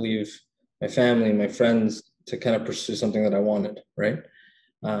because I had to leave my family, my friends to kind of pursue something that I wanted, right?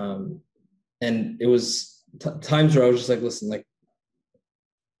 And it was times where I was just listen,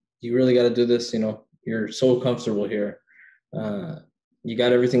 you really got to do this, you're so comfortable here. You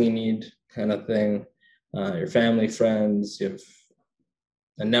got everything you need, kind of thing. Your family, friends, you have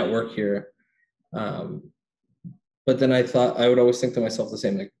a network here. But then I thought, I would always think to myself the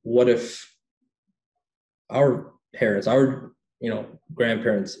same, what if our parents, our,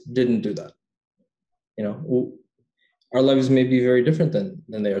 grandparents didn't do that? Our lives may be very different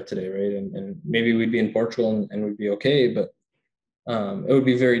than they are today, right? And maybe we'd be in Portugal and we'd be okay, but it would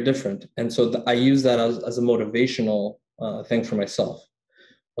be very different. And so I use that as a motivational thing for myself.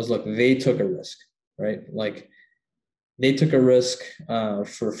 I was they took a risk, right? They took a risk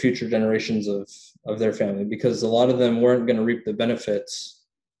for future generations of their family, because a lot of them weren't going to reap the benefits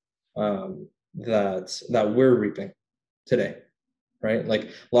that we're reaping today, right? A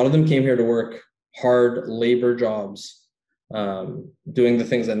lot of them came here to work hard labor jobs, doing the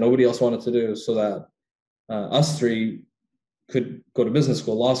things that nobody else wanted to do, so that us three could go to business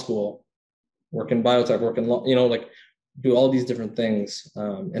school, law school, work in biotech, work in law, do all these different things.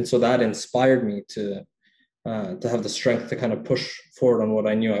 And so that inspired me to have the strength to kind of push forward on what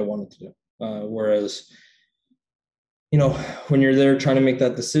I knew I wanted to do. Whereas, when you're there trying to make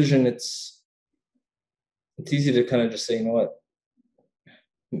that decision, it's easy to kind of just say, you know what,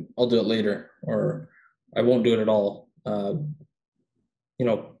 I'll do it later, or I won't do it at all.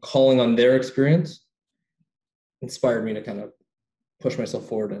 Calling on their experience inspired me to kind of push myself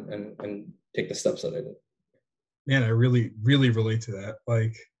forward and take the steps that I did. Man, I really, really relate to that.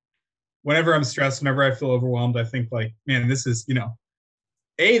 Whenever I'm stressed, whenever I feel overwhelmed, I think man, this is,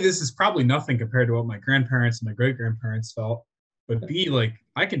 this is probably nothing compared to what my grandparents and my great-grandparents felt, but B,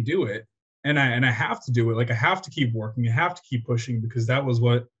 I can do it. And I have to do it. I have to keep working. I have to keep pushing, because that was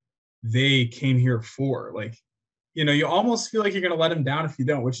what they came here for. You almost feel like you're going to let them down if you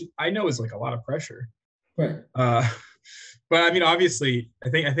don't, which I know is a lot of pressure. Right. But obviously, I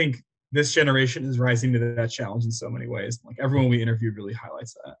think this generation is rising to that challenge in so many ways. Everyone we interviewed really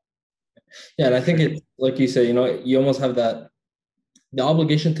highlights that. Yeah, and I think it, like you say, you almost have the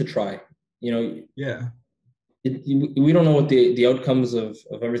obligation to try. Yeah. We don't know what the outcomes of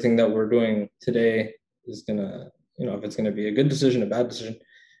everything that we're doing today is gonna, if it's gonna be a good decision, a bad decision.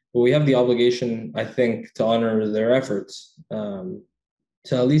 But we have the obligation, I think, to honor their efforts, to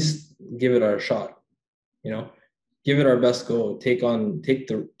at least give it our shot. Give it our best go. Take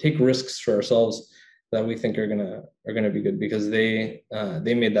risks for ourselves that we think are gonna be good, because they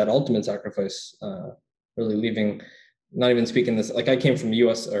made that ultimate sacrifice, really leaving, not even speaking this. I came from the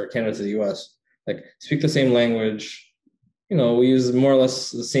U.S. or Canada to the U.S. Speak the same language, we use more or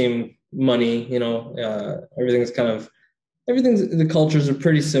less the same money. The cultures are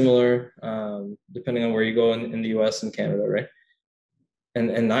pretty similar, depending on where you go in the U.S. and Canada, right?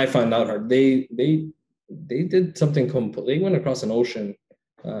 And I find out hard. They did something completely. They went across an ocean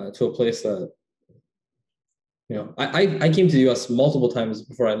to a place that, I came to the U.S. multiple times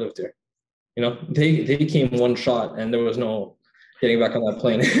before I lived here. They came one shot, and there was no getting back on that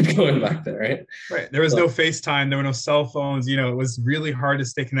plane and going back there, right? Right. There was no FaceTime. There were no cell phones. It was really hard to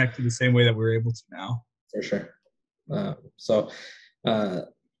stay connected the same way that we're able to now. For sure. I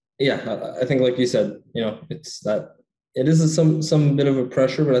think, like you said, it's that it is some bit of a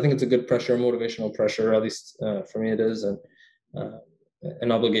pressure, but I think it's a good pressure, a motivational pressure, at least for me it is, and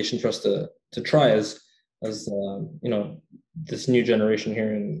an obligation for us to try as this new generation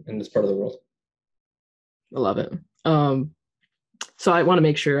here in this part of the world. I love it. So I want to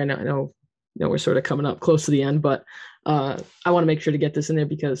make sure, I know we're sort of coming up close to the end, but I want to make sure to get this in there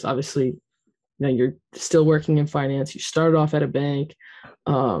because obviously, you're still working in finance. You started off at a bank.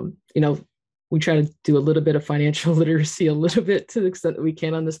 We try to do a little bit of financial literacy, a little bit to the extent that we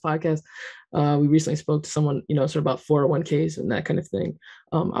can on this podcast. We recently spoke to someone, sort of about 401ks and that kind of thing.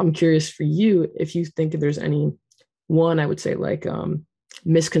 I'm curious for you, if you think there's any one, I would say like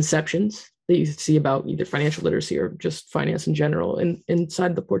misconceptions that you see about either financial literacy or just finance in general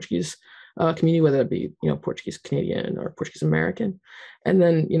inside the Portuguese community, whether it be, Portuguese Canadian or Portuguese American. And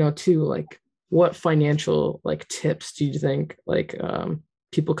then, two, like what financial like tips do you think like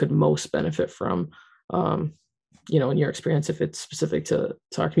people could most benefit from, in your experience, if it's specific to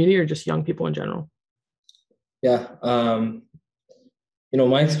our community or just young people in general? Yeah.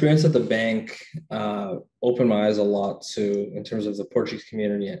 My experience at the bank opened my eyes a lot in terms of the Portuguese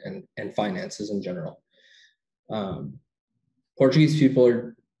community and finances in general. Portuguese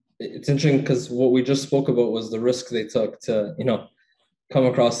people it's interesting because what we just spoke about was the risk they took to, come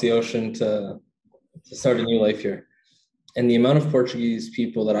across the ocean to start a new life here. And the amount of Portuguese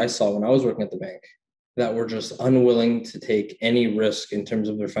people that I saw when I was working at the bank that were just unwilling to take any risk in terms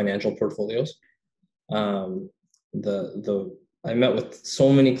of their financial portfolios. I met with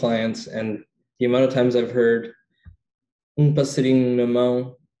so many clients, and the amount of times I've heard passarinho na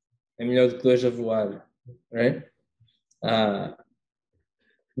mão é melhor do que dois a voar, right?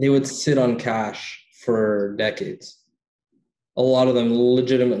 They would sit on cash for decades. A lot of them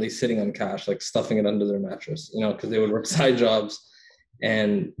legitimately sitting on cash, like stuffing it under their mattress, because they would work side jobs.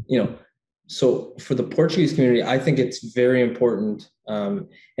 And, so for the Portuguese community, I think it's very important.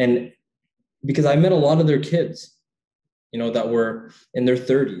 And because I met a lot of their kids, that were in their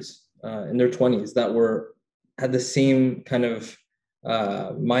 30s, in their 20s, that had the same kind of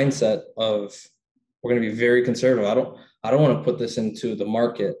mindset of, we're going to be very conservative. I don't want to put this into the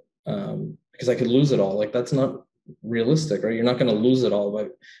market because I could lose it all. Like, that's not realistic, right? You're not going to lose it all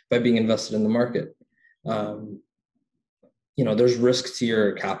by being invested in the market. There's risk to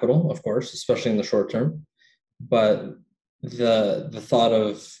your capital, of course, especially in the short term. But the thought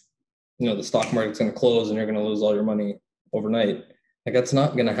of, the stock market's going to close and you're going to lose all your money overnight, like that's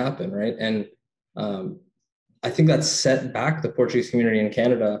not going to happen, right? And I think that's set back the Portuguese community in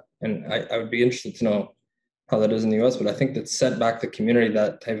Canada. And I would be interested to know how that is in the US, but I think that set back the community,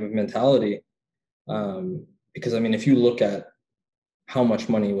 that type of mentality. Because if you look at how much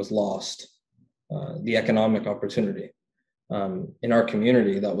money was lost, the economic opportunity in our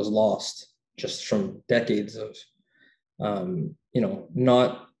community that was lost just from decades of,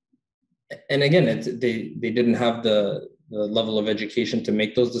 not, and again, they didn't have the level of education to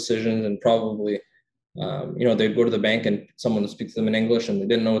make those decisions, and probably, they'd go to the bank and someone would speak to them in English and they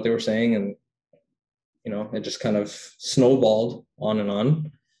didn't know what they were saying, and it just kind of snowballed on and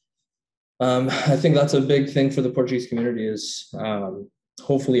on. I think that's a big thing for the Portuguese community is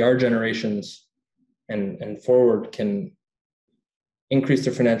hopefully our generations and forward can increase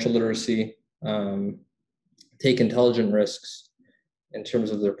their financial literacy, take intelligent risks in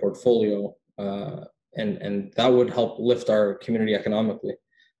terms of their portfolio, and that would help lift our community economically.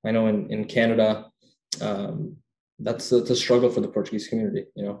 I know in Canada, that's a struggle for the Portuguese community,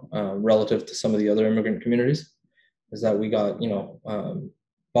 relative to some of the other immigrant communities, is that we got,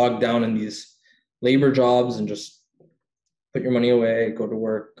 bogged down in these labor jobs and just put your money away, go to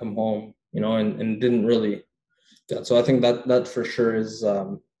work, come home, and didn't really. Yeah, so I think that for sure is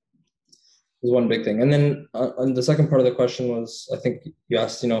one big thing. And then on the second part of the question was, I think you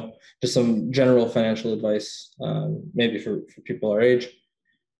asked, just some general financial advice, maybe for people our age.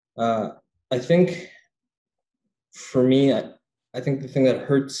 I think for me, I think the thing that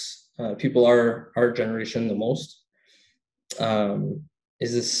hurts people our generation the most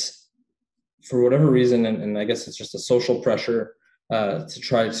is this for whatever reason, and I guess it's just a social pressure to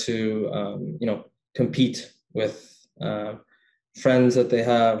try to compete with friends that they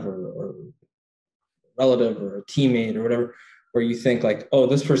have, or relative or a teammate or whatever, where you think like, oh,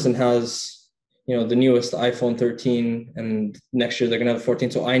 this person has the newest iPhone 13 and next year they're gonna have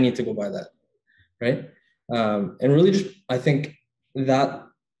 14, so I need to go buy that, right? And really just, I think that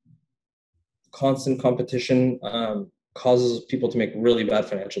constant competition causes people to make really bad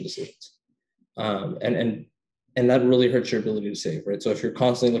financial decisions, and that really hurts your ability to save, right? So if you're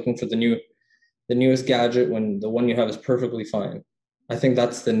constantly looking for the newest gadget when the one you have is perfectly fine, I think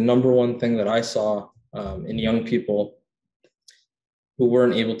that's the number one thing that I saw in young people who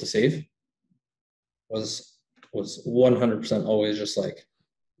weren't able to save was 100% always just like,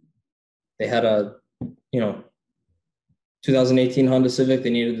 they had a 2018 Honda Civic, they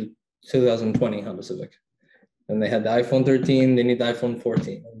needed the 2020 Honda Civic. And they had the iPhone 13, they need the iPhone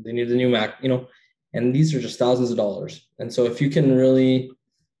 14, they need the new Mac, and these are just thousands of dollars. And so if you can really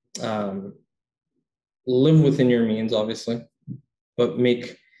live within your means, obviously, but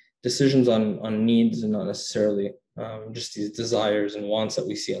make decisions on needs and not necessarily just these desires and wants that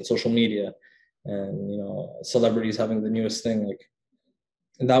we see on social media, and celebrities having the newest thing, like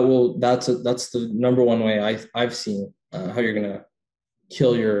that's the number one way I've seen how you're gonna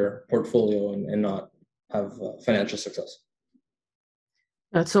kill your portfolio and not have financial success.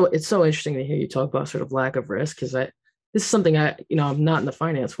 It's so interesting to hear you talk about sort of lack of risk, because this is something I'm not in the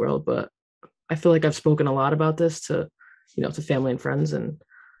finance world, but I feel like I've spoken a lot about this to to family and friends, and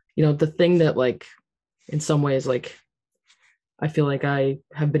the thing that, like, in some ways, like, I feel like I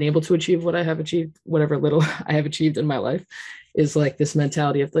have been able to achieve what I have achieved, whatever little I have achieved in my life, is like this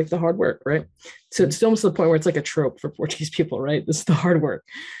mentality of like the hard work, right? So it's almost to the point where it's like a trope for Portuguese people, right? This is the hard work.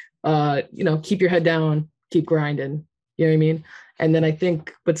 Keep your head down, keep grinding. You know what I mean? And then I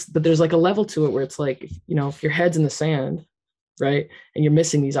think, but there's like a level to it where it's like, if your head's in the sand, right, and you're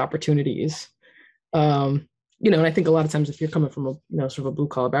missing these opportunities, and I think a lot of times if you're coming from a sort of a blue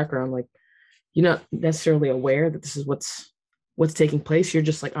collar background, like, you're not necessarily aware that this is what's taking place. You're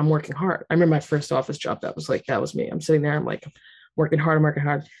just like, I'm working hard. I remember my first office job, that was me. I'm sitting there, I'm like, working hard.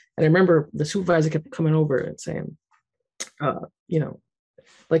 And I remember the supervisor kept coming over and saying,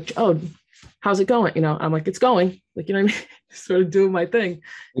 like, oh, how's it going? I'm like, it's going, like, what I mean? Sort of doing my thing.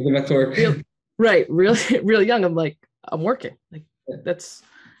 Get back to work. Right. Really young. I'm like, I'm working. Like, that's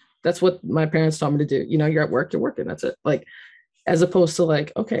what my parents taught me to do. You're at work, you're working. That's it. Like, as opposed to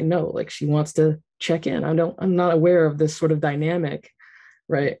like, okay, no, like, she wants to check in. I'm not aware of this sort of dynamic.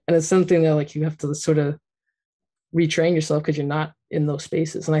 Right. And it's something that, like, you have to sort of retrain yourself because you're not in those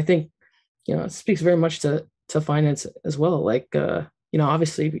spaces. And I think, it speaks very much to finance as well. Like,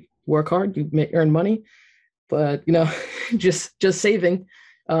 obviously work hard, you earn money, but, just saving,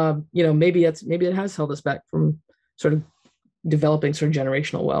 maybe it has held us back from sort of developing sort of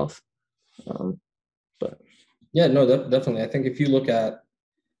generational wealth. But yeah, no, definitely. I think if you look at,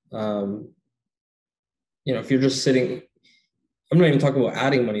 if you're just sitting, I'm not even talking about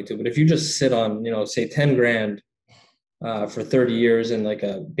adding money to, but if you just sit on, say 10 grand for 30 years in like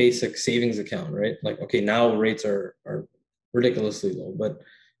a basic savings account, right? Like, okay, now rates are ridiculously low, but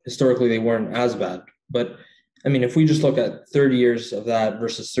historically they weren't as bad. But I mean, if we just look at 30 years of that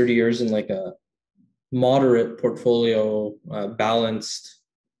versus 30 years in like a moderate portfolio, balanced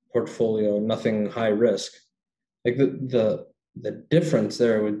portfolio, nothing high risk, like the difference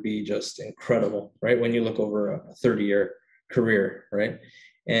there would be just incredible, right? When you look over a 30-year career, right?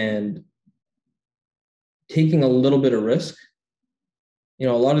 And taking a little bit of risk, a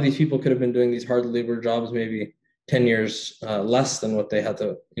lot of these people could have been doing these hard labor jobs maybe 10 years less than what they had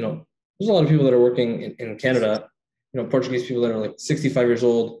to, there's a lot of people that are working in Canada, Portuguese people that are like 65 years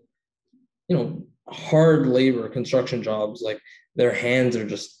old, hard labor, construction jobs, like their hands are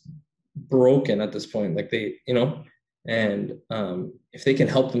just broken at this point. Like they, and if they can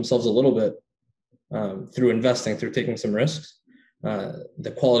help themselves a little bit through investing, through taking some risks,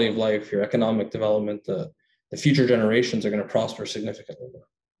 the quality of life, your economic development, the future generations are going to prosper significantly more.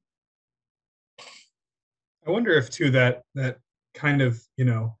 I wonder if too that kind of,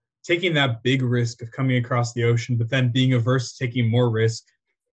 taking that big risk of coming across the ocean, but then being averse to taking more risk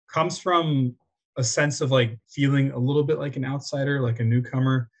comes from a sense of like feeling a little bit like an outsider, like a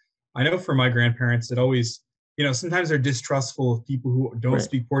newcomer. I know for my grandparents, it always, sometimes they're distrustful of people who don't Right.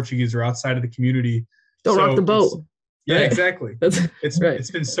 speak Portuguese or outside of the community. Don't rock the boat. Yeah, Right. exactly.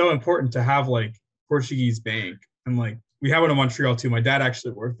 It's been so important to have like Portuguese bank, and like we have one in Montreal too. My dad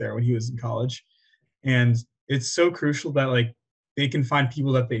actually worked there when he was in college, and it's so crucial that like they can find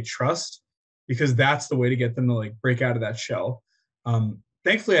people that they trust, because that's the way to get them to like break out of that shell.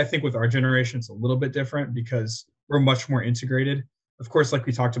 thankfully, I think with our generation, it's a little bit different because we're much more integrated. Of course, like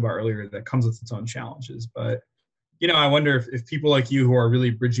we talked about earlier, that comes with its own challenges. But, I wonder if people like you who are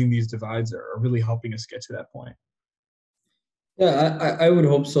really bridging these divides are really helping us get to that point. Yeah, I would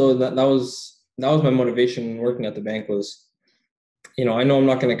hope so. That was my motivation working at the bank was, I know I'm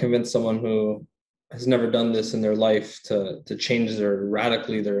not going to convince someone who has never done this in their life to change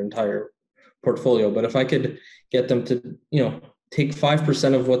radically their entire portfolio. But if I could get them to, take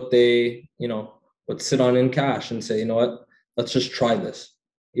 5% of what they, would sit on in cash and say, you know what, let's just try this.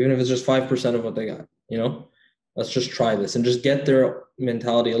 Even if it's just 5% of what they got, let's just try this and just get their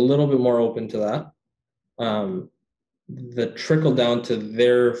mentality a little bit more open to that. The trickle down to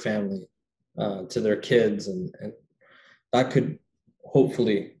their family, to their kids, and that could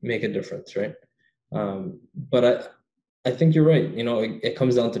hopefully make a difference, right? But I think you're right. It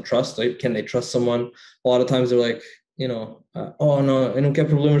comes down to trust. Like, can they trust someone? A lot of times they're like, oh no, eu não quero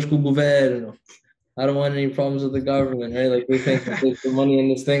problemas com o governo. I don't want any problems with the government, right? Like, we think that there's the money in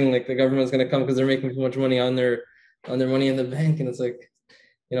this thing, like the government's going to come because they're making too much money on their money in the bank, and it's like,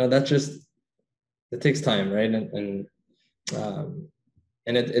 it takes time, right? And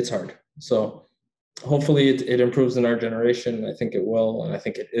it's hard. So hopefully it improves in our generation. I think it will, and I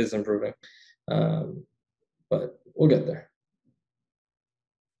think it is improving. But we'll get there.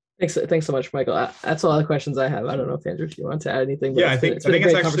 Thanks so much, Michael. That's all the questions I have. I don't know if Andrew, if you want to add anything. Yeah, I think it's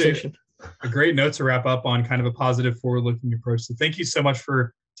actually a great note to wrap up on, kind of a positive, forward-looking approach. So thank you so much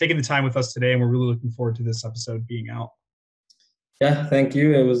for taking the time with us today, and we're really looking forward to this episode being out. Yeah, thank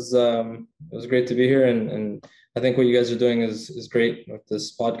you. It was great to be here, and I think what you guys are doing is great with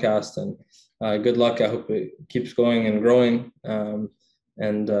this podcast, and good luck. I hope it keeps going and growing,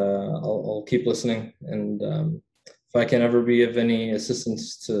 and I'll keep listening. And if I can ever be of any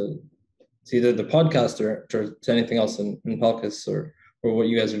assistance to either the podcast or to anything else in Palcus or what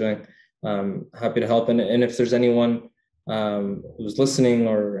you guys are doing, I'm happy to help. And if there's anyone who's listening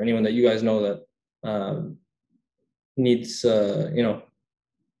or anyone that you guys know that needs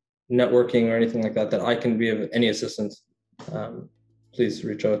networking or anything like that I can be of any assistance, please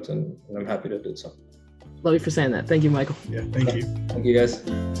reach out, and I'm happy to do so. Love you for saying that. Thank you, Michael. Yeah, thank you. Thank you, guys.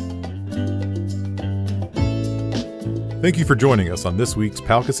 Thank you for joining us on this week's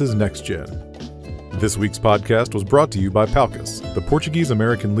Palcus's NextGen. This week's podcast was brought to you by Palcus, the Portuguese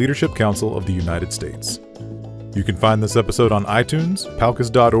American Leadership Council of the United States. You can find this episode on iTunes,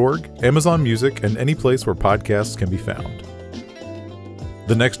 palcus.org, Amazon Music, and any place where podcasts can be found.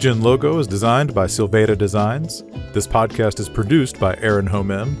 The NextGen logo is designed by Silveira Designs. This podcast is produced by Aaron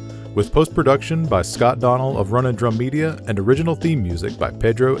Homem, with post-production by Scott Donnell of Run and Drum Media and original theme music by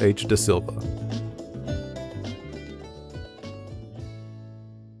Pedro H. da Silva.